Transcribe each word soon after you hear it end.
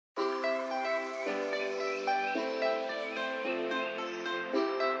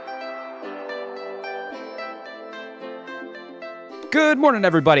Good morning,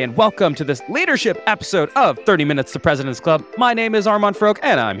 everybody, and welcome to this leadership episode of 30 Minutes to President's Club. My name is Armand Farok,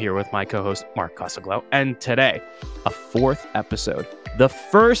 and I'm here with my co-host, Mark Cosaglow. And today, a fourth episode, the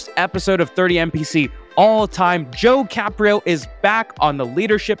first episode of 30 MPC all-time. Joe Caprio is back on the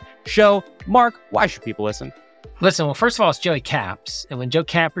leadership show. Mark, why should people listen? Listen, well, first of all, it's Joey Caps. And when Joe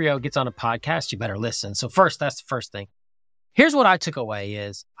Caprio gets on a podcast, you better listen. So first, that's the first thing. Here's what I took away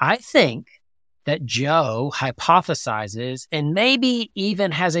is I think that Joe hypothesizes and maybe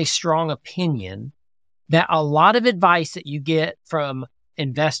even has a strong opinion that a lot of advice that you get from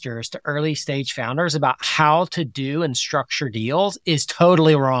investors to early stage founders about how to do and structure deals is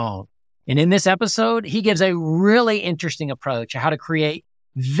totally wrong. And in this episode, he gives a really interesting approach to how to create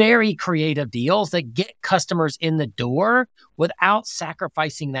very creative deals that get customers in the door without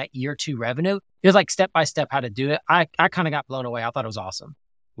sacrificing that year two revenue. It was like step-by-step how to do it. I kind of got blown away. I thought it was awesome.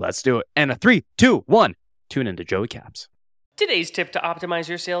 Let's do it. And a 3, 2, 1. Tune into Joey Caps. Today's tip to optimize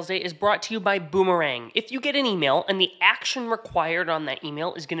your sales day is brought to you by Boomerang. If you get an email and the action required on that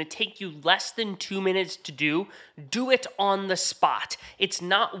email is going to take you less than 2 minutes to do it on the spot. It's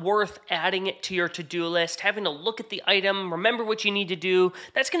not worth adding it to your to-do list, having to look at the item, remember what you need to do.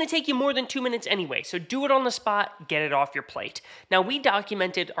 That's going to take you more than 2 minutes anyway, so do it on the spot, get it off your plate. Now, we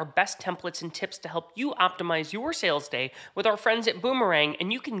documented our best templates and tips to help you optimize your sales day with our friends at Boomerang,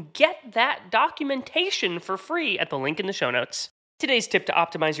 and you can get that documentation for free at the link in the show notes. Today's tip to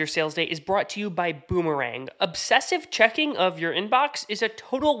optimize your sales day is brought to you by Boomerang. Obsessive checking of your inbox is a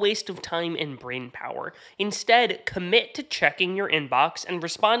total waste of time and brain power. Instead, commit to checking your inbox and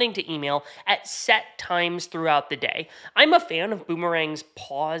responding to email at set times throughout the day. I'm a fan of Boomerang's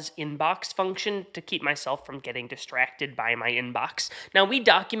pause inbox function to keep myself from getting distracted by my inbox. Now, we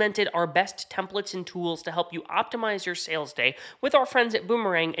documented our best templates and tools to help you optimize your sales day with our friends at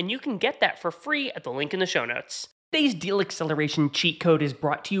Boomerang, and you can get that for free at the link in the show notes. Today's deal acceleration cheat code is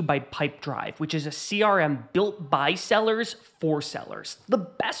brought to you by Pipedrive, which is a CRM built by sellers for sellers. The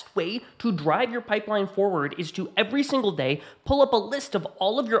best way to drive your pipeline forward is to every single day pull up a list of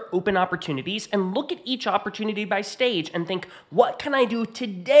all of your open opportunities and look at each opportunity by stage and think, what can I do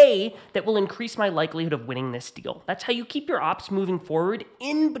today that will increase my likelihood of winning this deal? That's how you keep your ops moving forward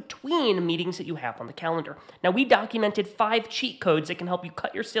in between meetings that you have on the calendar. Now, we documented 5 cheat codes that can help you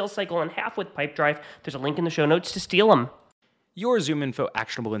cut your sales cycle in half with Pipedrive. There's a link in the show notes to steal them. Your ZoomInfo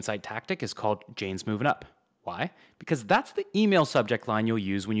actionable insight tactic is called Jane's Moving Up. Why? Because that's the email subject line you'll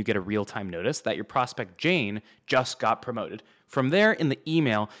use when you get a real-time notice that your prospect Jane just got promoted. From there, in the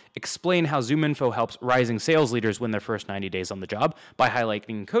email, explain how ZoomInfo helps rising sales leaders win their first 90 days on the job by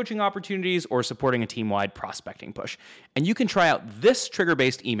highlighting coaching opportunities or supporting a team-wide prospecting push. And you can try out this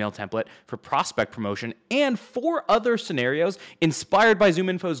trigger-based email template for prospect promotion and 4 other scenarios inspired by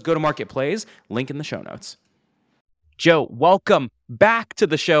ZoomInfo's go-to-market plays. Link in the show notes. Joe, welcome back to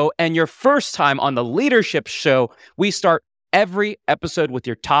the show, and your first time on the leadership show. We start every episode with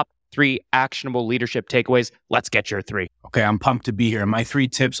your top 3 actionable leadership takeaways. Let's get your 3. Okay, I'm pumped to be here. My 3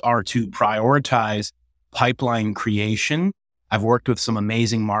 tips are to prioritize pipeline creation. I've worked with some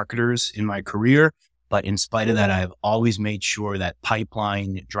amazing marketers in my career, but in spite of that, I've always made sure that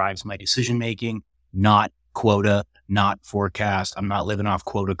pipeline drives my decision-making, not quota, not forecast. I'm not living off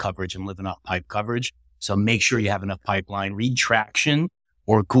quota coverage. I'm living off pipe coverage. So make sure you have enough pipeline. Read Traction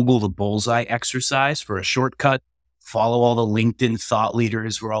or Google the Bullseye exercise for a shortcut. Follow all the LinkedIn thought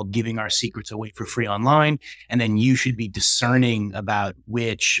leaders. We're all giving our secrets away for free online. And then you should be discerning about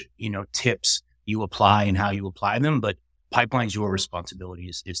which, tips you apply and how you apply them. But pipeline's your responsibility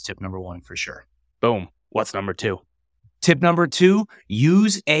is tip number 1 for sure. Boom. What's number 2? Tip number 2,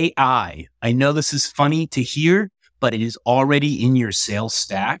 use AI. I know this is funny to hear, but it is already in your sales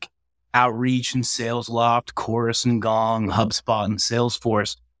stack. Outreach and SalesLoft, Chorus and Gong, HubSpot and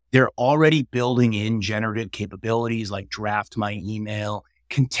Salesforce, they're already building in generative capabilities like draft my email,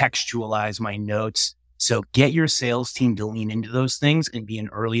 contextualize my notes. So get your sales team to lean into those things and be an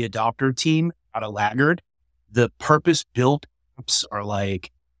early adopter team, not a laggard. The purpose-built apps are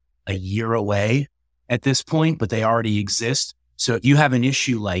like a year away at this point, but they already exist. So if you have an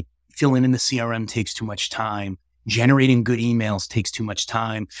issue like filling in the CRM takes too much time, generating good emails takes too much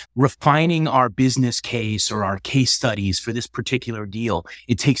time, refining our business case or our case studies for this particular deal,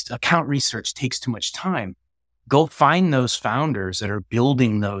 account research takes too much time. Go find those founders that are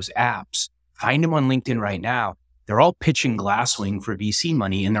building those apps. Find them on LinkedIn right now. They're all pitching Glasswing for VC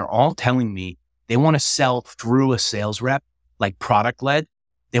money, and they're all telling me they want to sell through a sales rep, like product led.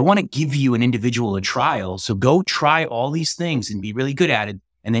 They want to give you an individual a trial. So go try all these things and be really good at it.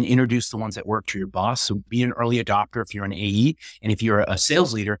 And then introduce the ones that work to your boss. So be an early adopter if you're an AE. And if you're a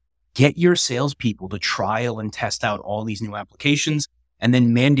sales leader, Get your salespeople to trial and test out all these new applications, and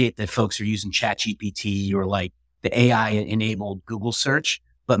then mandate that folks are using ChatGPT or like the AI-enabled Google search,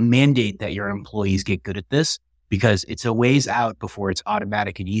 but mandate that your employees get good at this, because it's a ways out before it's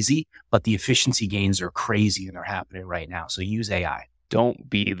automatic and easy, but the efficiency gains are crazy and they're happening right now. So use AI. Don't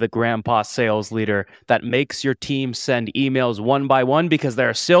be the grandpa sales leader that makes your team send emails one by one, because there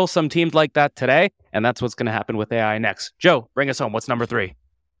are still some teams like that today, and that's what's going to happen with AI next. Joe, bring us home. What's number 3?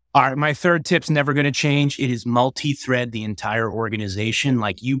 All right, my third tip's never going to change. It is multi-thread the entire organization.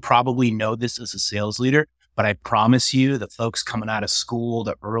 Like, you probably know this as a sales leader, but I promise you, the folks coming out of school,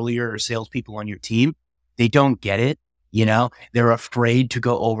 the earlier salespeople on your team, they don't get it. You know, they're afraid to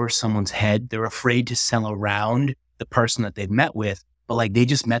go over someone's head. They're afraid to sell around the person that they've met with, but like, they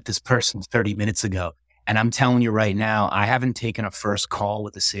just met this person 30 minutes ago. And I'm telling you right now, I haven't taken a first call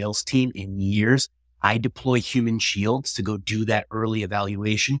with a sales team in years. I deploy human shields to go do that early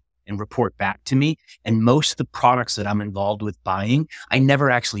evaluation and report back to me. And most of the products that I'm involved with buying, I never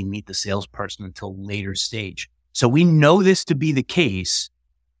actually meet the salesperson until later stage. So we know this to be the case,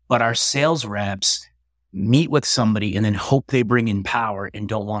 but our sales reps meet with somebody and then hope they bring in power and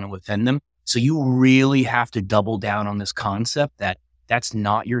don't want to offend them. So you really have to double down on this concept that that's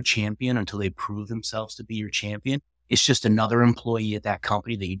not your champion until they prove themselves to be your champion. It's just another employee at that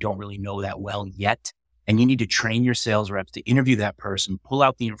company that you don't really know that well yet. And you need to train your sales reps to interview that person, pull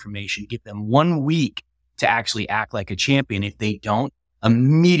out the information, give them 1 week to actually act like a champion. If they don't,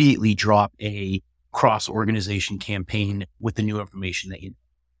 immediately drop a cross-organization campaign with the new information that you know.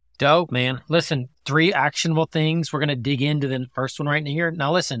 Dope, man. Listen, 3 actionable things. We're going to dig into the first one right here.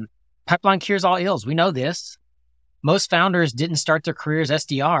 Now, listen, pipeline cures all ills. We know this. Most founders didn't start their careers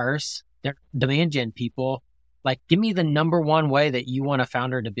SDRs. They're demand gen people. Like, give me the number one way that you want a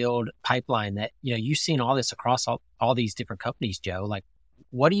founder to build pipeline that, you know, you've seen all this across all these different companies, Joe. Like,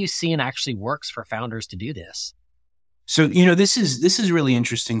 what do you see and actually works for founders to do this? So, you know, this is really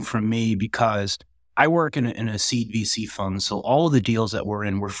interesting for me because I work in a seed VC fund. So all of the deals that we're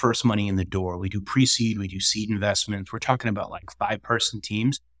in, we're first money in the door. We do pre-seed, we do seed investments. We're talking about like 5-person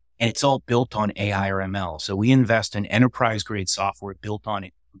teams, and it's all built on AI or ML. So we invest in enterprise grade software built on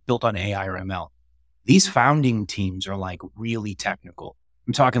AI or ML. These founding teams are like really technical.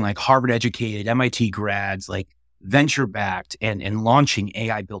 I'm talking like Harvard educated, MIT grads, like venture backed and launching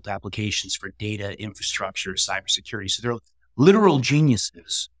AI built applications for data infrastructure, cybersecurity. So they're literal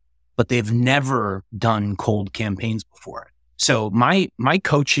geniuses, but they've never done cold campaigns before. So my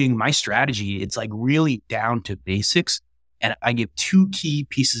coaching, my strategy, it's like really down to basics. And I give 2 key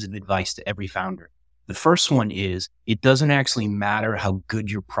pieces of advice to every founder. The first one is, it doesn't actually matter how good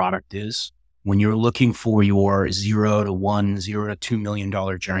your product is. When you're looking for your $0 to $1, $0 to $2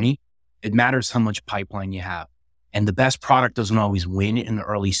 million journey, it matters how much pipeline you have. And the best product doesn't always win in the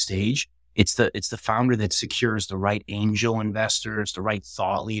early stage. It's the founder that secures the right angel investors, the right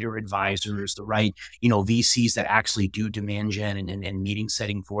thought leader advisors, the right, VCs that actually do demand gen and meeting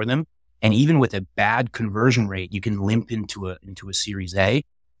setting for them. And even with a bad conversion rate, you can limp into a Series A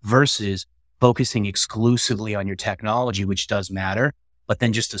versus focusing exclusively on your technology, which does matter. But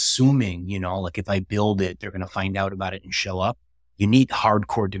then just assuming, like if I build it, they're going to find out about it and show up. You need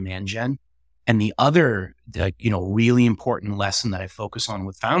hardcore demand gen. And the other, really important lesson that I focus on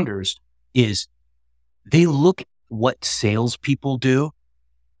with founders is they look at what salespeople do.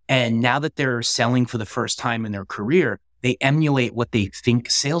 And now that they're selling for the first time in their career, they emulate what they think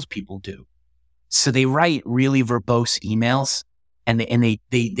salespeople do. So they write really verbose emails and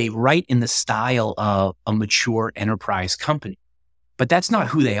they write in the style of a mature enterprise company. But that's not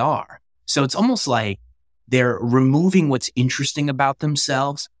who they are. So it's almost like they're removing what's interesting about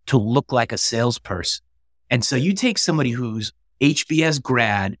themselves to look like a salesperson. And so you take somebody who's HBS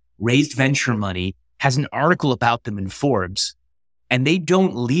grad, raised venture money, has an article about them in Forbes, and they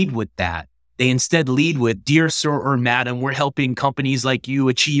don't lead with that. They instead lead with, "Dear sir or madam, we're helping companies like you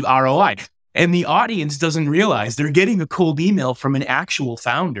achieve ROI." And the audience doesn't realize they're getting a cold email from an actual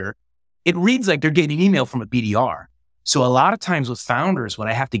founder. It reads like they're getting an email from a BDR. So a lot of times with founders, what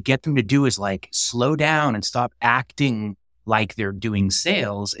I have to get them to do is like slow down and stop acting like they're doing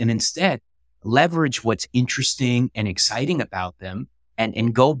sales and instead leverage what's interesting and exciting about them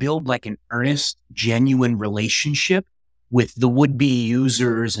and go build like an earnest, genuine relationship with the would-be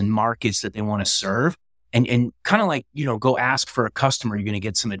users and markets that they want to serve. And kind of like, go ask for a customer, you're going to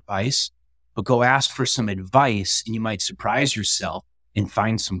get some advice, but go ask for some advice and you might surprise yourself and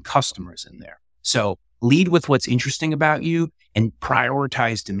find some customers in there. So lead with what's interesting about you and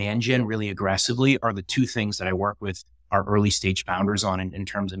prioritize demand gen really aggressively are the 2 things that I work with our early stage founders on in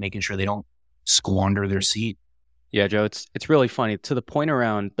terms of making sure they don't squander their seed. Yeah, Joe, it's really funny. To the point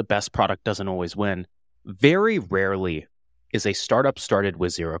around the best product doesn't always win. Very rarely is a startup started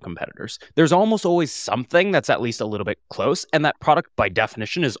with zero competitors. There's almost always something that's at least a little bit close, and that product by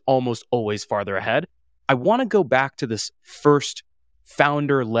definition is almost always farther ahead. I want to go back to this first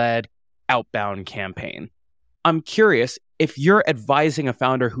founder-led outbound campaign. I'm curious, if you're advising a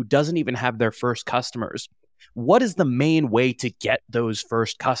founder who doesn't even have their first customers, what is the main way to get those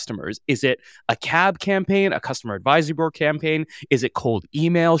first customers? Is it a CAB campaign, a customer advisory board campaign? Is it cold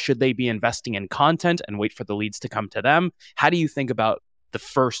email? Should they be investing in content and wait for the leads to come to them? How do you think about the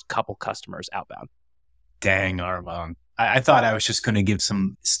first couple customers outbound? Dang, Armand. I thought I was just going to give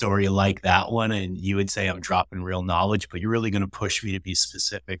some story like that one, and you would say I'm dropping real knowledge, but you're really going to push me to be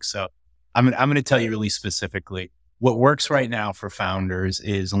specific. So I'm going to tell you really specifically. What works right now for founders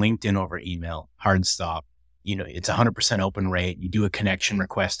is LinkedIn over email, hard stop. It's 100% open rate. You do a connection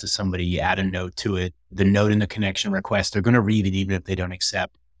request to somebody, you add a note to it. The note in the connection request, they're going to read it even if they don't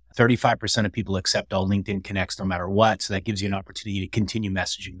accept. 35% of people accept all LinkedIn connects no matter what. So that gives you an opportunity to continue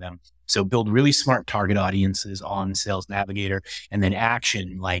messaging them. So build really smart target audiences on Sales Navigator, and then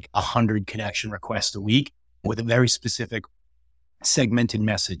action like 100 connection requests a week with a very specific segmented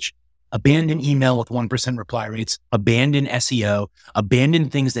message. Abandon email with 1% reply rates, abandon SEO, abandon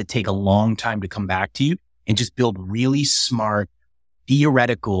things that take a long time to come back to you, and just build really smart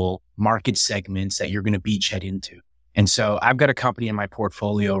theoretical market segments that you're going to beachhead into. And so I've got a company in my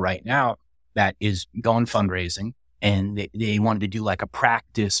portfolio right now that is going fundraising, and they wanted to do like a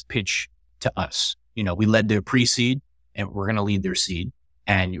practice pitch to us. We led their pre-seed, and we're going to lead their seed,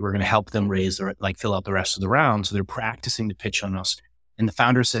 and we're going to help them fill out the rest of the round. So they're practicing the pitch on us. And the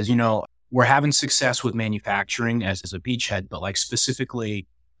founder says, we're having success with manufacturing as a beachhead, but like specifically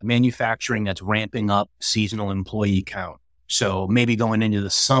manufacturing that's ramping up seasonal employee count. So maybe going into the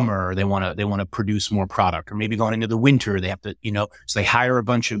summer, they want to produce more product, or maybe going into the winter, they have to, so they hire a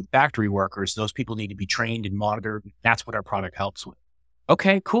bunch of factory workers. Those people need to be trained and monitored. That's what our product helps with.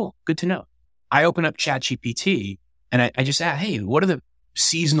 Okay, cool. Good to know. I open up ChatGPT and I just ask, hey, what are the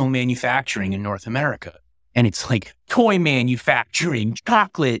seasonal manufacturing in North America? And it's like toy manufacturing,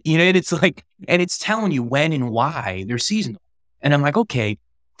 chocolate, and it's like, and it's telling you when and why they're seasonal. And I'm like, okay,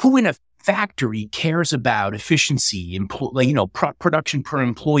 who in a factory cares about efficiency, production per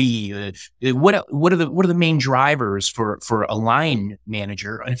employee? What are the main drivers for a line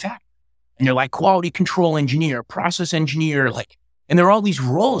manager in fact? And they're like quality control engineer, process engineer, and there are all these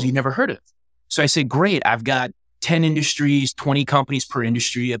roles you never heard of. So I say, great, I've got 10 industries, 20 companies per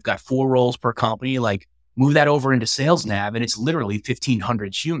industry. I've got 4 roles per company. Move that over into Sales Nav, and it's literally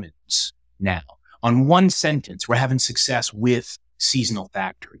 1,500 humans now. On one sentence, we're having success with seasonal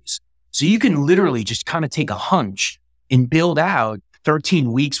factories. So you can literally just kind of take a hunch and build out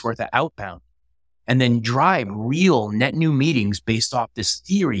 13 weeks worth of outbound, and then drive real net new meetings based off this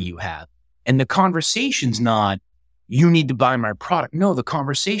theory you have. And the conversation's not, you need to buy my product. No, the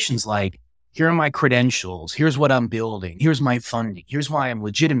conversation's like, here are my credentials. Here's what I'm building. Here's my funding. Here's why I'm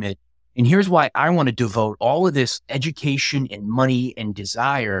legitimate. And here's why I want to devote all of this education and money and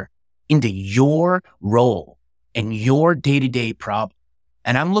desire into your role and your day-to-day problem.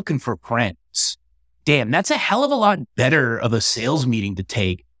 And I'm looking for friends. Damn, that's a hell of a lot better of a sales meeting to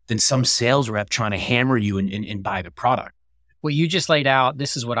take than some sales rep trying to hammer you and buy the product. What you just laid out,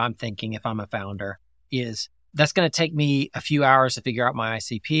 this is what I'm thinking if I'm a founder, is that's going to take me a few hours to figure out my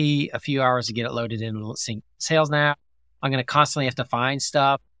ICP, a few hours to get it loaded in Sales Nav. I'm going to constantly have to find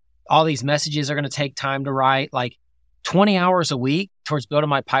stuff. All these messages are going to take time to write, 20 hours a week towards building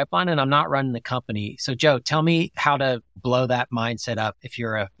my pipeline, and I'm not running the company. So Joe, tell me how to blow that mindset up if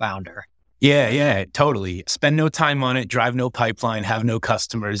you're a founder. Yeah, totally. Spend no time on it, drive no pipeline, have no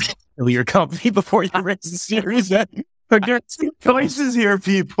customers, build your company before you raise a series. But there's 2 choices here,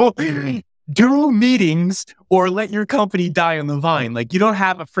 people. Do meetings or let your company die on the vine. You don't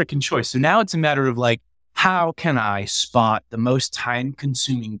have a freaking choice. So now it's a matter of how can I spot the most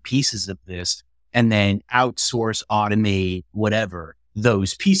time-consuming pieces of this and then outsource, automate, whatever,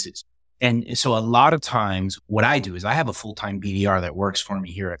 those pieces. And so a lot of times what I do is I have a full-time BDR that works for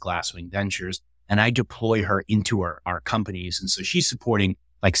me here at Glasswing Ventures, and I deploy her into our companies. And so she's supporting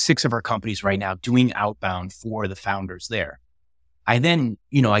 6 of our companies right now doing outbound for the founders there. I then,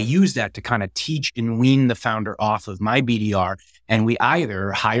 I use that to kind of teach and wean the founder off of my BDR. And we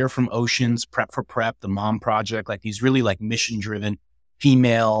either hire from Oceans, Prep for Prep, the Mom Project, these really mission-driven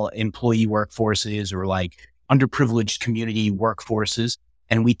female employee workforces or underprivileged community workforces.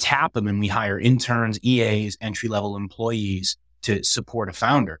 And we tap them and we hire interns, EAs, entry-level employees to support a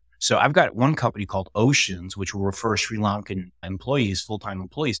founder. So I've got one company called Oceans, which will refer Sri Lankan employees, full-time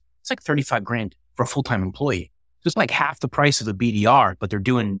employees. It's $35,000 for a full-time employee. just like half the price of the BDR, but they're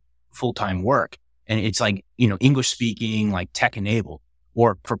doing full-time work. And it's like, English speaking, like tech enabled.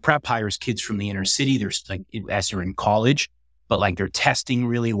 Or for prep hires, kids from the inner city, there's like, as they're in college, but like they're testing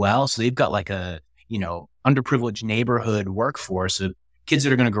really well. So they've got like a, underprivileged neighborhood workforce of kids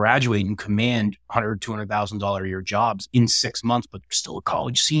that are going to graduate and command $100,000, $200,000 a year jobs in 6 months, but they're still a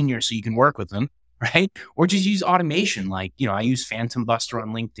college senior, so you can work with them, right? Or just use automation. Like, I use Phantom Buster on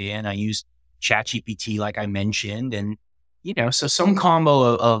LinkedIn. I use ChatGPT, like I mentioned. And, so some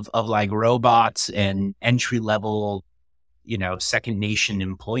combo of like robots and entry level, second nation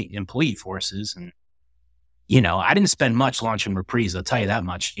employee forces. And, I didn't spend much launching Reprise. I'll tell you that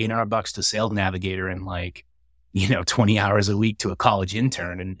much. $800 to Sales Navigator and like, 20 hours a week to a college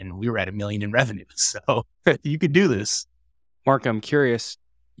intern. And we were at $1 million in revenue. So you could do this. Mark, I'm curious.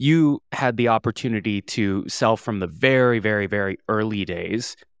 You had the opportunity to sell from the very, very, very early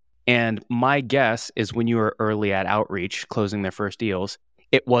days. And my guess is when you were early at Outreach, closing their first deals,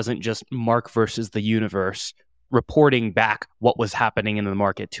 it wasn't just Mark versus the universe reporting back what was happening in the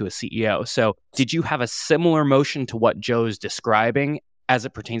market to a CEO. So did you have a similar motion to what Joe's describing as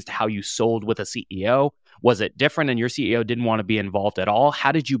it pertains to how you sold with a CEO? Was it different and your CEO didn't want to be involved at all?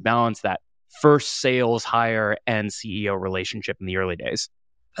 How did you balance that first sales hire and CEO relationship in the early days?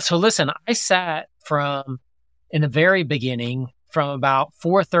 So listen, I sat in the very beginning, from about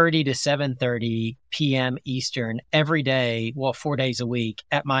 4:30 to 7:30 p.m. Eastern every day, 4 days a week,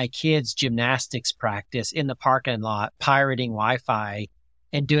 at my kids' gymnastics practice in the parking lot, pirating Wi-Fi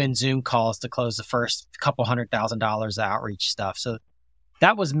and doing Zoom calls to close the first couple $100,000 of Outreach stuff. So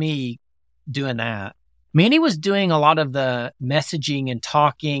that was me doing that. Manny was doing a lot of the messaging and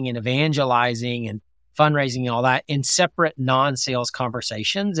talking and evangelizing and fundraising and all that in separate non-sales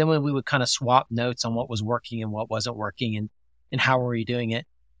conversations. And when we would kind of swap notes on what was working and what wasn't working and how were we doing it.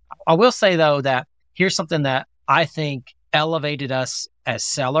 I will say though that here's something that I think elevated us as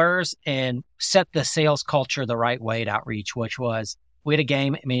sellers and set the sales culture the right way at Outreach, which was we had a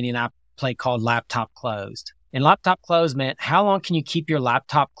game Manny and I played called Laptop Closed. And laptop closed meant how long can you keep your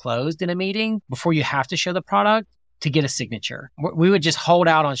laptop closed in a meeting before you have to show the product to get a signature? We would just hold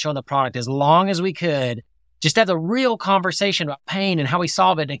out on showing the product as long as we could, just have the real conversation about pain and how we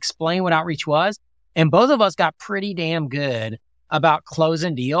solve it and explain what Outreach was. And both of us got pretty damn good about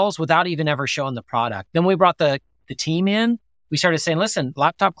closing deals without even ever showing the product. Then we brought the team in. We started saying, listen,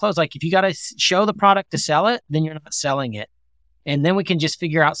 laptop closed, like if you got to show the product to sell it, then you're not selling it. And then we can just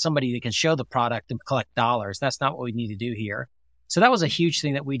figure out somebody that can show the product and collect dollars. That's not what we need to do here. So that was a huge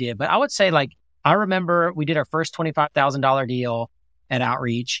thing that we did. But I would say I remember we did our first $25,000 deal at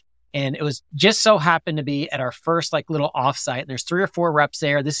Outreach. And it was just so happened to be at our first little offsite. There's 3 or 4 reps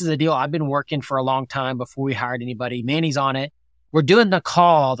there. This is a deal I've been working for a long time before we hired anybody. Manny's on it. We're doing the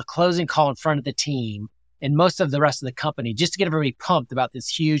closing call in front of the team and most of the rest of the company just to get everybody pumped about this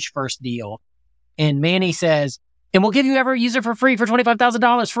huge first deal. And Manny says, and we'll give you every user for free for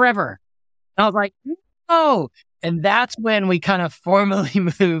 $25,000 forever. And I was like, no. And that's when we kind of formally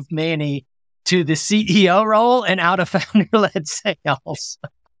moved Manny to the CEO role and out of founder-led sales.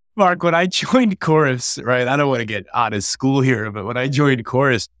 Mark, when I joined Chorus, right? I don't want to get out of school here, but when I joined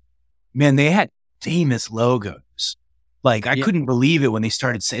Chorus, man, they had famous logos. I couldn't believe it when they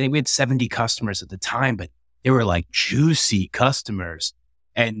started saying we had 70 customers at the time, but they were like juicy customers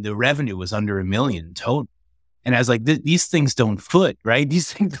and the revenue was under $1 million total. And I was like, these things don't foot, right?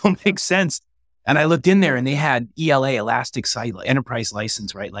 These things don't make sense. And I looked in there and they had ELA, Elasticsearch, enterprise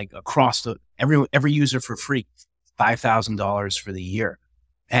license, right? Across every user for free, $5,000 for the year.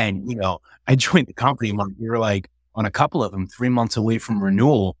 And, I joined the company, we were on a couple of them, 3 months away from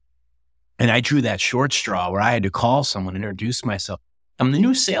renewal. And I drew that short straw where I had to call someone, introduce myself. I'm the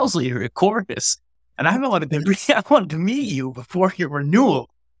new sales leader at Chorus. And I wanted to meet you before your renewal.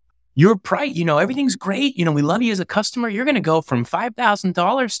 Your price, everything's great. We love you as a customer. You're going to go from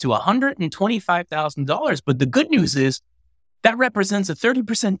 $5,000 to $125,000. But the good news is that represents a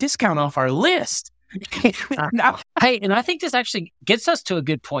 30% discount off our list. Hey, and I think this actually gets us to a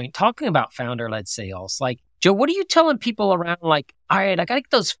good point, talking about founder-led sales. Joe, what are you telling people around all right, I got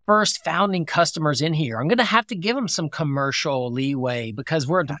those first founding customers in here. I'm going to have to give them some commercial leeway because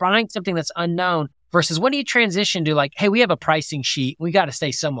we're buying something that's unknown versus when do you transition to hey, we have a pricing sheet. We got to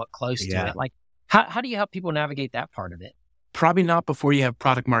stay somewhat close to it. How do you help people navigate that part of it? Probably not before you have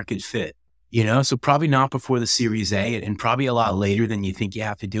product market fit. So probably not before the Series A and probably a lot later than you think you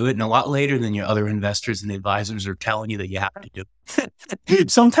have to do it and a lot later than your other investors and advisors are telling you that you have to do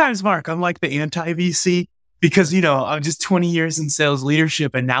it. Sometimes, Mark, I'm like the anti-VC because, I'm just 20 years in sales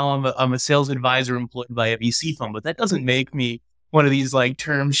leadership and now I'm a sales advisor employed by a VC fund, but that doesn't make me one of these like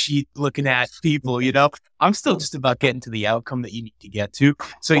term sheet looking at people, I'm still just about getting to the outcome that you need to get to.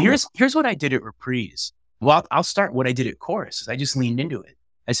 So here's what I did at Reprise. Well, I'll start what I did at Chorus. I just leaned into it.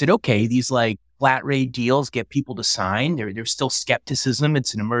 I said, okay, these like flat rate deals get people to sign. There's still skepticism.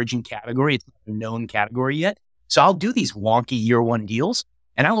 It's an emerging category. It's not a known category yet. So I'll do these wonky year one deals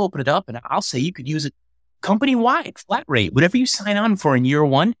and I'll open it up and I'll say you could use it company-wide, flat rate. Whatever you sign on for in year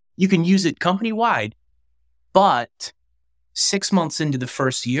one, you can use it company-wide. But 6 months into the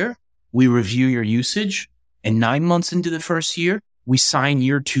first year, we review your usage. And 9 months into the first year, we sign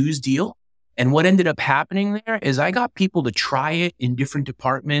year two's deal. And what ended up happening there is I got people to try it in different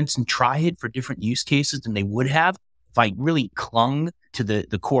departments and try it for different use cases than they would have if I really clung to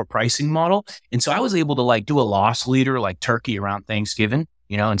the core pricing model. And so I was able to like do a loss leader like turkey around Thanksgiving,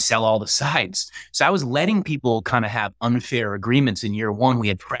 and sell all the sides. So I was letting people kind of have unfair agreements in year one. We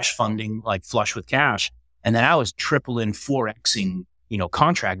had fresh funding, like flush with cash. And then I was tripling, 4Xing,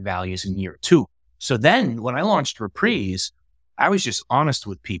 contract values in year two. So then when I launched Reprise, I was just honest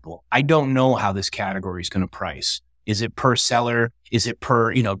with people. I don't know how this category is going to price. Is it per seller? Is it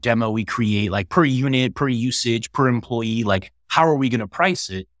per, demo we create, like per unit, per usage, per employee? Like, how are we going to price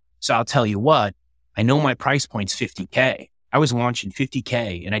it? So I'll tell you what, I know my price point's $50K. I was launching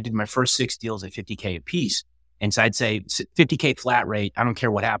 $50K and I did my first 6 deals at $50K a piece. And so I'd say $50K flat rate. I don't care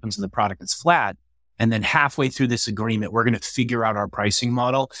what happens in the product that's flat. And then halfway through this agreement, we're going to figure out our pricing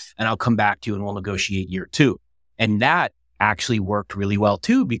model and I'll come back to you and we'll negotiate year two. And that actually worked really well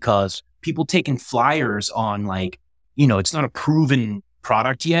too, because people taking flyers on like, it's not a proven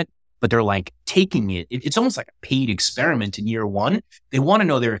product yet, but they're like taking it. It's almost like a paid experiment in year one. They want to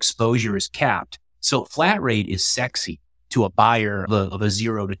know their exposure is capped. So flat rate is sexy to a buyer of a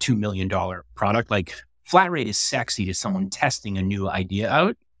 $0 to $2 million product. Like flat rate is sexy to someone testing a new idea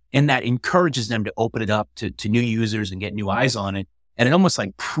out. And that encourages them to open it up to new users and get new eyes on it. And it almost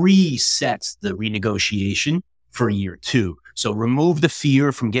like presets the renegotiation for year two. So remove the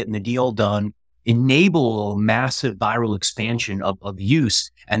fear from getting the deal done, enable massive viral expansion of use,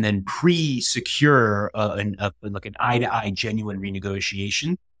 and then pre-secure like an eye-to-eye genuine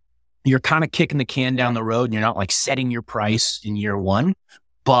renegotiation. You're kind of kicking the can down the road and you're not like setting your price in year one,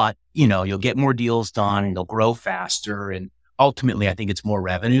 but you'll get more deals done and they'll grow faster. And ultimately, I think it's more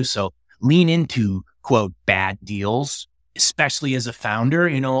revenue. So lean into quote bad deals, especially as a founder,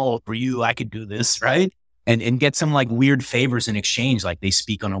 for you, I could do this, right? And get some like weird favors in exchange. Like they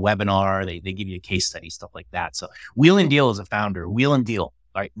speak on a webinar, they give you a case study, stuff like that. So wheel and deal as a founder, wheel and deal,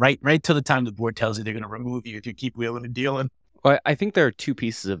 right till the time the board tells you they're going to remove you if you keep wheeling and dealing. Well, I think there are 2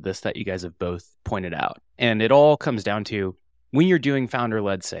 pieces of this that you guys have both pointed out. And it all comes down to when you're doing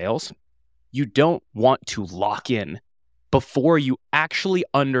founder-led sales, you don't want to lock in before you actually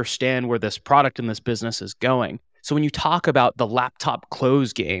understand where this product and this business is going. So when you talk about the laptop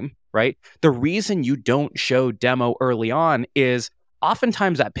close game, right? The reason you don't show demo early on is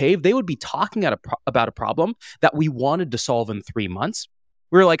oftentimes at Pave, they would be talking about a problem that we wanted to solve in 3 months.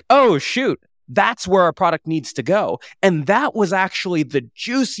 We were like, oh, shoot, that's where our product needs to go. And that was actually the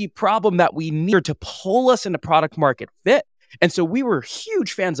juicy problem that we needed to pull us into product market fit. And so we were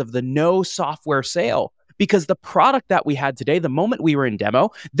huge fans of the no software sale, because the product that we had today, the moment we were in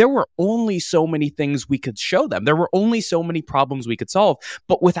demo, there were only so many things we could show them. There were only so many problems we could solve.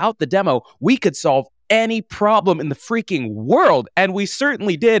 But without the demo, we could solve any problem in the freaking world. And we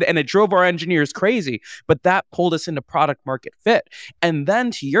certainly did. And it drove our engineers crazy. But that pulled us into product market fit. And then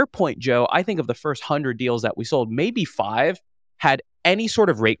to your point, Joe, I think of the first 100 deals that we sold, maybe 5 had any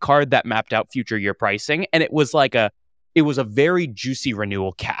sort of rate card that mapped out future year pricing. And it was a very juicy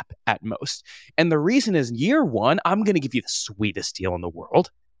renewal cap at most. And the reason is year one, I'm going to give you the sweetest deal in the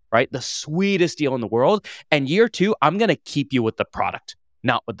world, right? The sweetest deal in the world. And year two, I'm going to keep you with the product,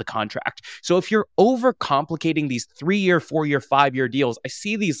 not with the contract. So if you're overcomplicating these 3-year, 4-year, 5-year deals, I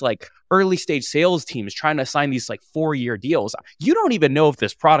see these like early stage sales teams trying to sign these like 4-year deals. You don't even know if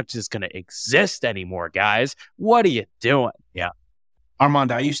this product is going to exist anymore, guys. What are you doing? Yeah.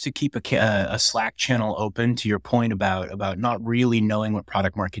 Armand, I used to keep a Slack channel open to your point about not really knowing what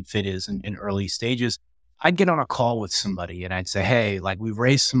product market fit is in early stages. I'd get on a call with somebody and I'd say, hey, like we've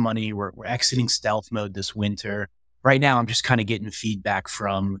raised some money. We're exiting stealth mode this winter. Right now, I'm just kind of getting feedback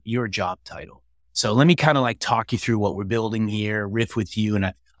from your job title. So let me kind of like talk you through what we're building here, riff with you.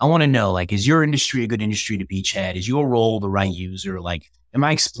 And I want to know, like, is your industry a good industry to beachhead? Is your role the right user? Like, am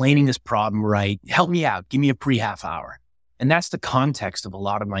I explaining this problem right? Help me out. Give me a pre-half hour. And that's the context of a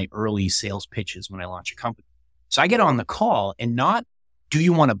lot of my early sales pitches when I launch a company. So I get on the call and not, do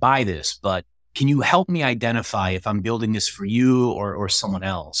you want to buy this? But can you help me identify if I'm building this for you or someone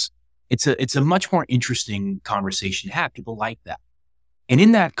else? It's a much more interesting conversation to have. People like that. And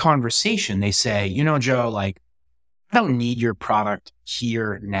in that conversation, they say, Joe, like, I don't need your product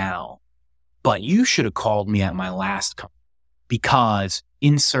here now, but you should have called me at my last company because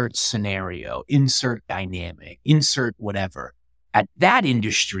insert scenario, insert dynamic, insert whatever. At that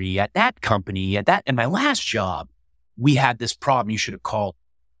industry, at that company, at my last job, we had this problem. You should have called.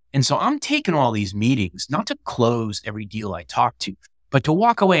 And so I'm taking all these meetings, not to close every deal I talk to, but to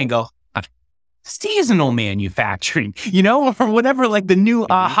walk away and go, seasonal manufacturing, or whatever, like the new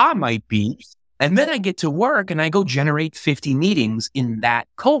aha might be. And then I get to work and I go generate 50 meetings in that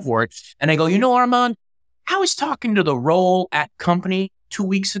cohort. And I go, Armand, I was talking to the role at company 2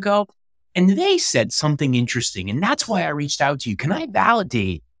 weeks ago and they said something interesting. And that's why I reached out to you. Can I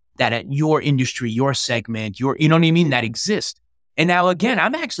validate that at your industry, your segment, that exists? And now again,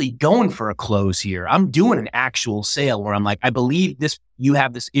 I'm actually going for a close here. I'm doing an actual sale where I'm like, I believe you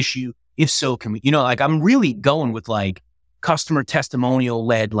have this issue. If so, can we, I'm really going with like customer testimonial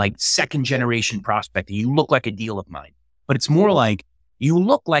led, like second generation prospecting. You look like a deal of mine, but it's more like you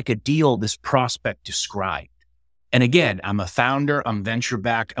look like a deal this prospect described. And again, I'm a founder, I'm venture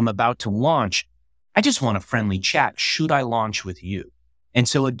backed, I'm about to launch. I just want a friendly chat. Should I launch with you? And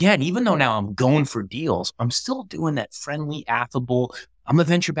so again, even though now I'm going for deals, I'm still doing that friendly, affable, I'm a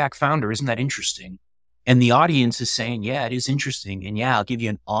venture backed founder. Isn't that interesting? And the audience is saying, yeah, it is interesting. And yeah, I'll give you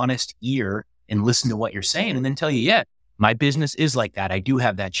an honest ear and listen to what you're saying and then tell you, yeah, my business is like that. I do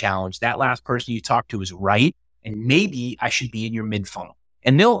have that challenge. That last person you talked to is right. And maybe I should be in your mid funnel.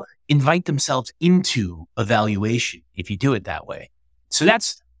 And they'll invite themselves into evaluation if you do it that way. So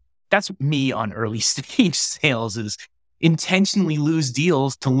that's me on early stage sales, is intentionally lose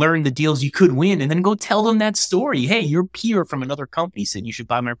deals to learn the deals you could win and then go tell them that story. Hey, your peer from another company said you should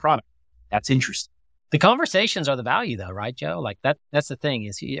buy my product. That's interesting. The conversations are the value though, right, Joe? Like that's the thing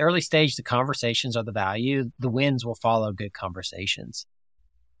is early stage, the conversations are the value. The wins will follow good conversations.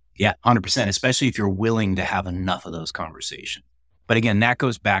 Yeah, 100%, especially if you're willing to have enough of those conversations. But again, that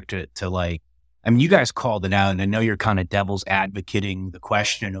goes back to like, you guys called it out and I know you're kind of devil's advocating the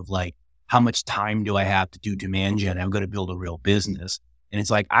question of like, how much time do I have to do demand gen? I'm going to build a real business. And it's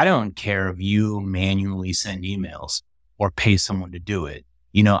like, I don't care if you manually send emails or pay someone to do it.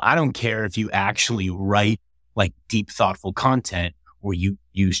 I don't care if you actually write like deep, thoughtful content or you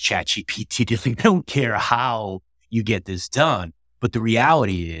use ChatGPT to think, I don't care how you get this done. But the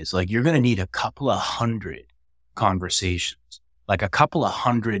reality is like, you're going to need a couple of hundred conversations, like a couple of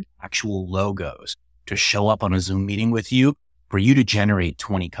hundred actual logos to show up on a Zoom meeting with you for you to generate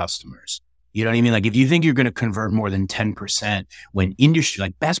 20 customers. You know what I mean? Like if you think you're going to convert more than 10% when industry,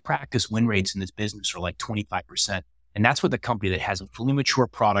 like best practice win rates in this business are like 25%. And that's with a company that has a fully mature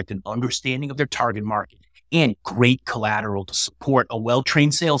product and understanding of their target market and great collateral to support a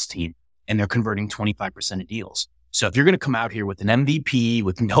well-trained sales team. And they're converting 25% of deals. So if you're going to come out here with an MVP,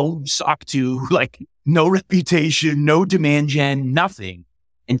 with no SOC 2, like no reputation, no demand gen, nothing,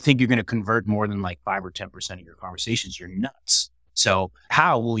 and think you're going to convert more than like 5 or 10% of your conversations, you're nuts. So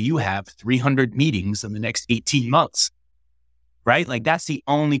how will you have 300 meetings in the next 18 months? Right? Like that's the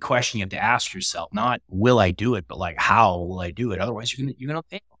only question you have to ask yourself, not will I do it, but like, how will I do it? Otherwise you're going to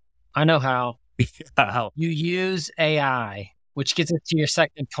fail. I know how. How? You use AI, which gets us to your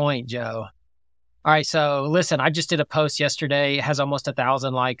second point, Joe. All right. So listen, I just did a post yesterday. It has almost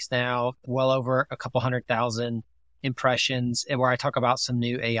 1,000 likes now, well over a couple 100,000 impressions, and where I talk about some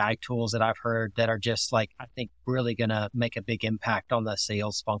new AI tools that I've heard that are just like, I think really going to make a big impact on the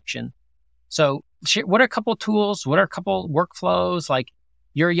sales function. So what are a couple tools? What are a couple workflows? Like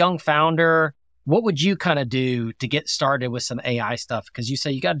you're a young founder. What would you kind of do to get started with some AI stuff? Because you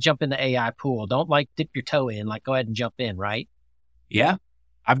say you got to jump in the AI pool. Don't like dip your toe in, like go ahead and jump in, right? Yeah.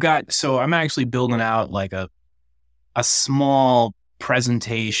 I'm actually building out like a small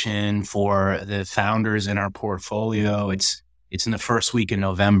presentation for the founders in our portfolio. It's in the first week in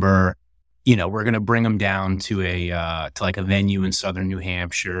November. We're going to bring them down to to like a venue in Southern New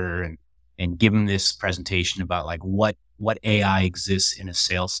Hampshire and give them this presentation about like what AI exists in a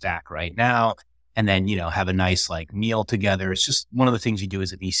sales stack right now. And then, have a nice like meal together. It's just one of the things you do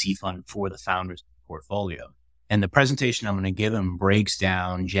as a VC fund for the founders portfolio. And the presentation I'm going to give them breaks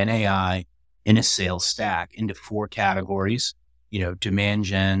down Gen AI in a sales stack into 4 categories, demand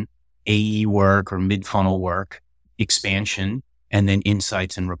gen, AE work or mid-funnel work, expansion, and then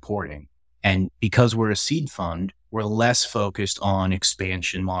insights and reporting. And because we're a seed fund, we're less focused on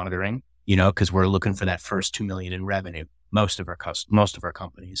expansion monitoring, because we're looking for that first 2 million in revenue, most of our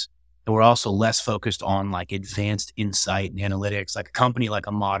companies. And we're also less focused on like advanced insight and analytics, like a company like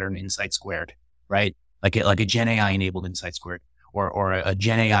a modern Insight Squared, right? Like a Gen AI enabled Insight Squared. or a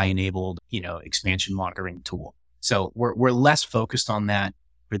Gen AI enabled, expansion monitoring tool. So we're less focused on that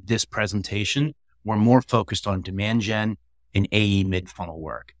for this presentation. We're more focused on demand gen and AE mid funnel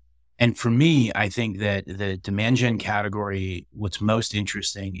work. And for me, I think that the demand gen category, what's most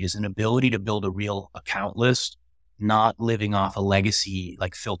interesting is an ability to build a real account list, not living off a legacy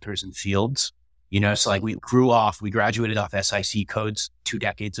like filters and fields. So like we graduated off SIC codes 2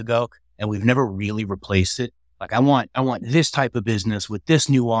 decades ago, and we've never really replaced it. Like I want this type of business with this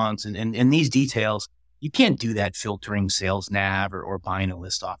nuance and these details. You can't do that filtering sales nav or buying a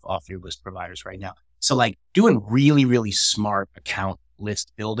list off your list providers right now. So like doing really, really smart account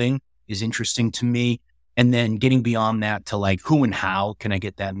list building is interesting to me. And then getting beyond that to like who and how can I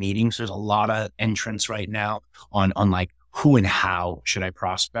get that meeting? So there's a lot of entrants right now on like who and how should I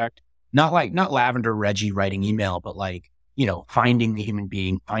prospect? Not Lavender Reggie writing email, but like, finding the human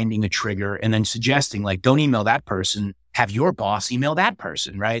being, finding a trigger, and then suggesting like, don't email that person, have your boss email that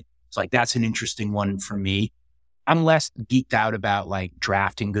person, right? It's like, that's an interesting one for me. I'm less geeked out about like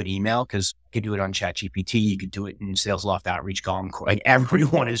drafting good email because you could do it on ChatGPT. You could do it in SalesLoft, Outreach, Gong. Like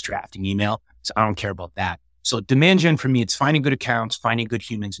everyone is drafting email. So I don't care about that. So demand gen for me, it's finding good accounts, finding good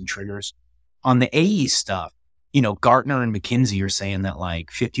humans and triggers. On the AE stuff, Gartner and McKinsey are saying that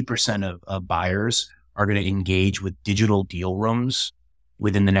like 50% of buyers are going to engage with digital deal rooms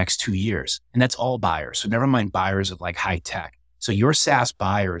within the next 2 years. And that's all buyers. So never mind buyers of like high tech. So your SaaS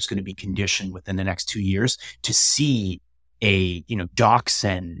buyer is going to be conditioned within the next 2 years to see a,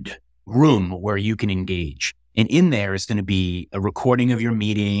 DocSend room where you can engage. And in there is going to be a recording of your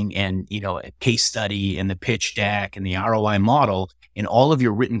meeting and, a case study and the pitch deck and the ROI model, and all of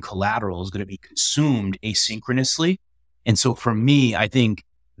your written collateral is going to be consumed asynchronously. And so for me, I think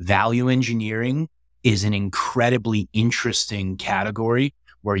value engineering is an incredibly interesting category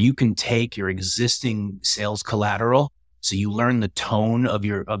where you can take your existing sales collateral. So you learn the tone of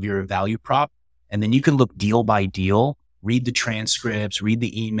your value prop, and then you can look deal by deal, read the transcripts, read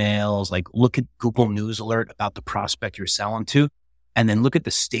the emails, like look at Google News Alert about the prospect you're selling to, and then look at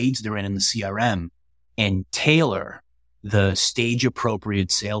the stage they're in the CRM and tailor the stage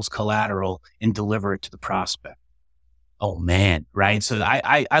appropriate sales collateral and deliver it to the prospect. Oh man, right? So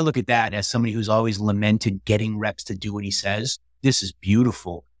I look at that as somebody who's always lamented getting reps to do what he says. This is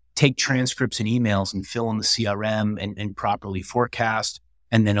beautiful. Take transcripts and emails and fill in the CRM and properly forecast,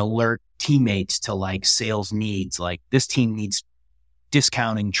 and then alert teammates to like sales needs. Like this team needs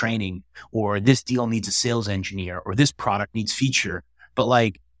discounting training, or this deal needs a sales engineer, or this product needs feature. But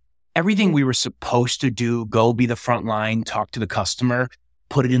like everything we were supposed to do, go be the front line, talk to the customer,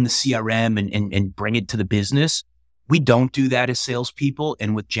 put it in the CRM and bring it to the business. We don't do that as salespeople.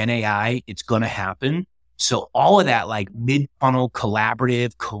 And with Gen AI, it's going to happen. So all of that like mid-funnel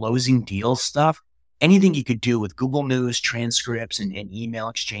collaborative closing deal stuff, anything you could do with Google News, transcripts and email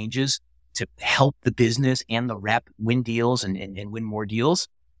exchanges to help the business and the rep win deals and win more deals.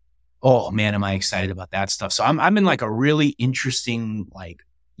 Oh man, am I excited about that stuff. So I'm in like a really interesting, like,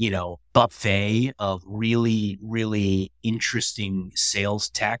 buffet of really, really interesting sales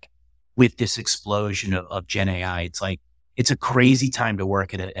tech with this explosion of Gen AI. It's like, it's a crazy time to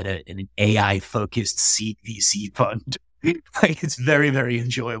work at an AI focused seed VC fund. Like it's very, very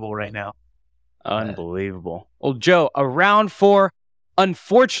enjoyable right now. Unbelievable. Well, Joe, a round 4.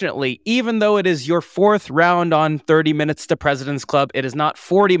 Unfortunately, even though it is your 4th round on 30 Minutes to President's Club, it is not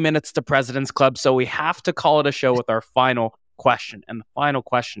 40 Minutes to President's Club. So we have to call it a show with our final question. And the final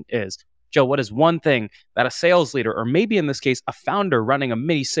question is, Joe, what is one thing that a sales leader, or maybe in this case, a founder running a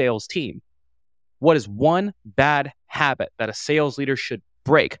mini sales team, what is one bad habit that a sales leader should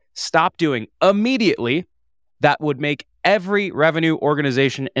break, stop doing immediately that would make every revenue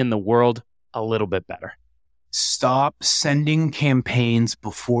organization in the world a little bit better? Stop sending campaigns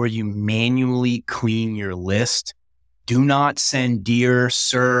before you manually clean your list. Do not send Dear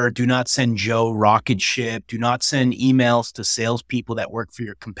Sir, do not send Joe rocket ship, do not send emails to salespeople that work for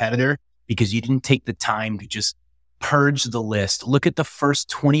your competitor because you didn't take the time to just purge the list. Look at the first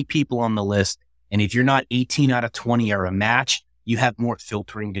 20 people on the list. And if you're not 18 out of 20 are a match, you have more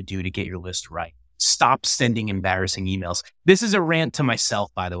filtering to do to get your list right. Stop sending embarrassing emails. This is a rant to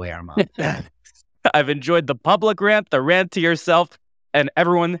myself, by the way, Armand. I've enjoyed the public rant, the rant to yourself, and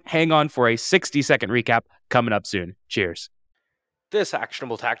everyone hang on for a 60-second recap coming up soon. Cheers. This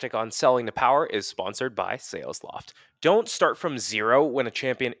actionable tactic on selling to power is sponsored by SalesLoft. Don't start from zero when a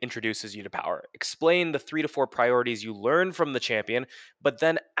champion introduces you to power. Explain the 3 to 4 priorities you learn from the champion, but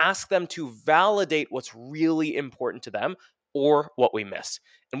then ask them to validate what's really important to them or what we missed.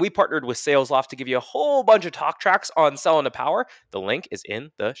 And we partnered with SalesLoft to give you a whole bunch of talk tracks on selling to power. The link is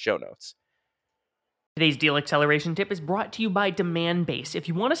in the show notes. Today's deal acceleration tip is brought to you by Demandbase. If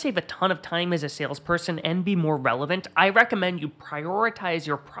you want to save a ton of time as a salesperson and be more relevant, I recommend you prioritize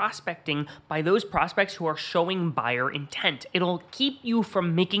your prospecting by those prospects who are showing buyer intent. It'll keep you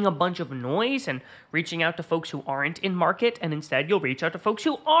from making a bunch of noise and reaching out to folks who aren't in market, and instead you'll reach out to folks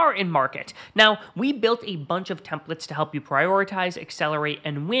who are in market. Now, we built a bunch of templates to help you prioritize, accelerate,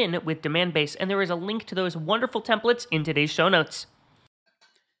 and win with Demandbase, and there is a link to those wonderful templates in today's show notes.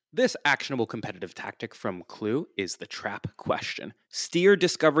 This actionable competitive tactic from Clue is the trap question. Steer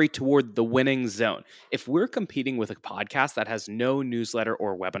discovery toward the winning zone. If we're competing with a podcast that has no newsletter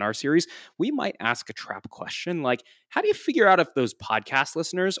or webinar series, we might ask a trap question like, how do you figure out if those podcast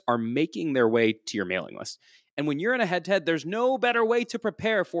listeners are making their way to your mailing list? And when you're in a head-to-head, there's no better way to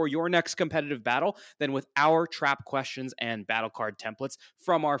prepare for your next competitive battle than with our trap questions and battle card templates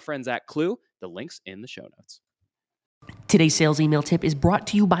from our friends at Clue. The link's in the show notes. Today's sales email tip is brought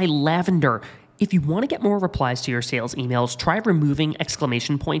to you by Lavender. If you want to get more replies to your sales emails, try removing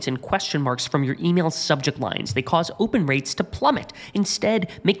exclamation points and question marks from your email subject lines. They cause open rates to plummet. Instead,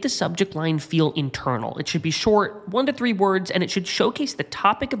 make the subject line feel internal. It should be short, 1 to 3 words, and it should showcase the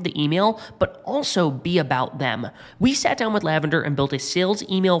topic of the email, but also be about them. We sat down with Lavender and built a sales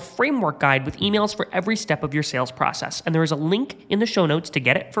email framework guide with emails for every step of your sales process, and there is a link in the show notes to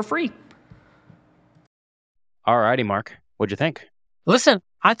get it for free. Alrighty, Mark. What'd you think? Listen,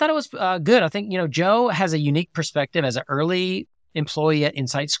 I thought it was good. I think, Joe has a unique perspective as an early employee at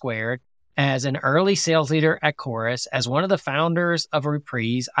Insight Squared, as an early sales leader at Chorus, as one of the founders of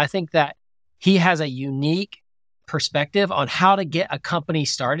Reprise. I think that he has a unique perspective on how to get a company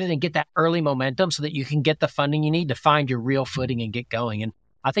started and get that early momentum so that you can get the funding you need to find your real footing and get going. And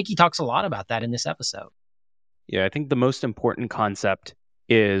I think he talks a lot about that in this episode. Yeah, I think the most important concept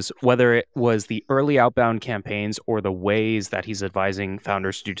is whether it was the early outbound campaigns or the ways that he's advising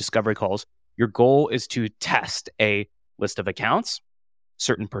founders to do discovery calls, your goal is to test a list of accounts,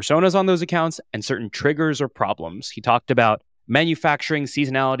 certain personas on those accounts, and certain triggers or problems. He talked about manufacturing,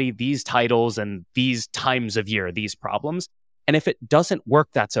 seasonality, these titles, and these times of year, these problems. And if it doesn't work,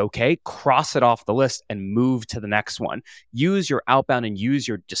 that's okay. Cross it off the list and move to the next one. Use your outbound and use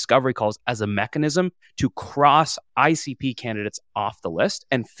your discovery calls as a mechanism to cross ICP candidates off the list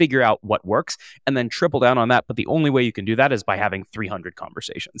and figure out what works and then triple down on that. But the only way you can do that is by having 300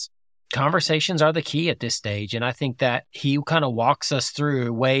 conversations. Conversations are the key at this stage. And I think that he kind of walks us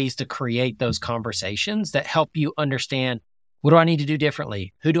through ways to create those conversations that help you understand, what do I need to do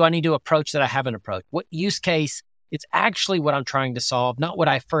differently? Who do I need to approach that I haven't approached? What use case? It's actually what I'm trying to solve, not what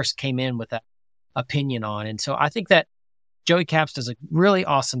I first came in with that opinion on. And so I think that Joey Capps does a really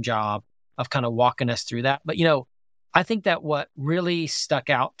awesome job of kind of walking us through that. But, I think that what really stuck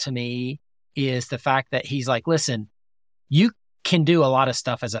out to me is the fact that he's like, listen, you can do a lot of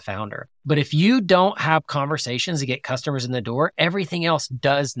stuff as a founder, but if you don't have conversations to get customers in the door, everything else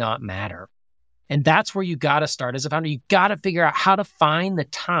does not matter. And that's where you got to start as a founder. You got to figure out how to find the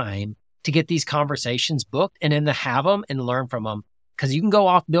time to get these conversations booked and then to have them and learn from them. Because you can go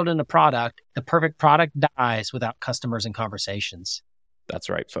off building a product. The perfect product dies without customers and conversations.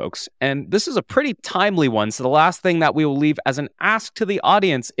 That's right, folks. And this is a pretty timely one. So the last thing that we will leave as an ask to the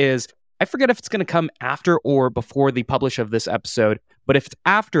audience is, I forget if it's going to come after or before the publish of this episode, but if it's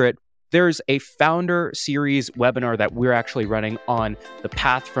after it, there's a founder series webinar that we're actually running on the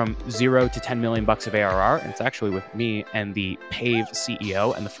path from $0 to $10 million of ARR. And it's actually with me and the Pave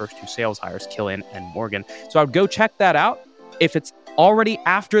CEO and the first 2 sales hires, Killian and Morgan. So I would go check that out. If it's already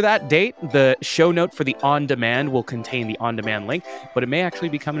after that date, the show note for the on-demand will contain the on-demand link, but it may actually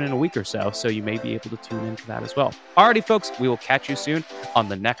be coming in a week or so. So you may be able to tune into that as well. Alrighty, folks, we will catch you soon on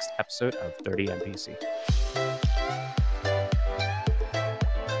the next episode of 30 MPC.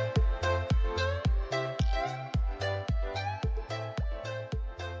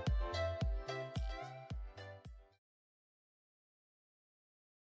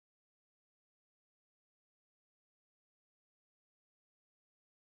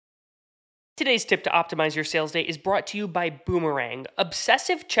 Today's tip to optimize your sales day is brought to you by Boomerang.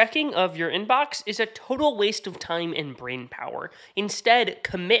 Obsessive checking of your inbox is a total waste of time and brain power. Instead,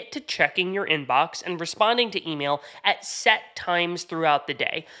 commit to checking your inbox and responding to email at set times throughout the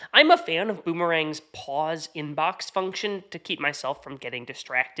day. I'm a fan of Boomerang's pause inbox function to keep myself from getting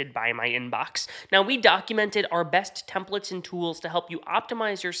distracted by my inbox. Now, we documented our best templates and tools to help you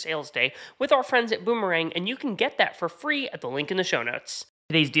optimize your sales day with our friends at Boomerang, and you can get that for free at the link in the show notes.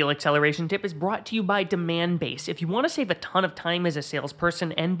 Today's deal acceleration tip is brought to you by Demandbase. If you want to save a ton of time as a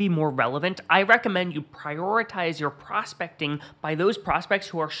salesperson and be more relevant, I recommend you prioritize your prospecting by those prospects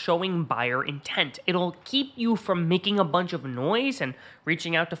who are showing buyer intent. It'll keep you from making a bunch of noise and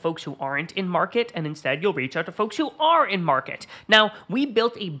reaching out to folks who aren't in market, and instead you'll reach out to folks who are in market. Now, we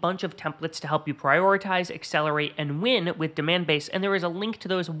built a bunch of templates to help you prioritize, accelerate, and win with Demandbase, and there is a link to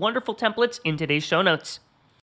those wonderful templates in today's show notes.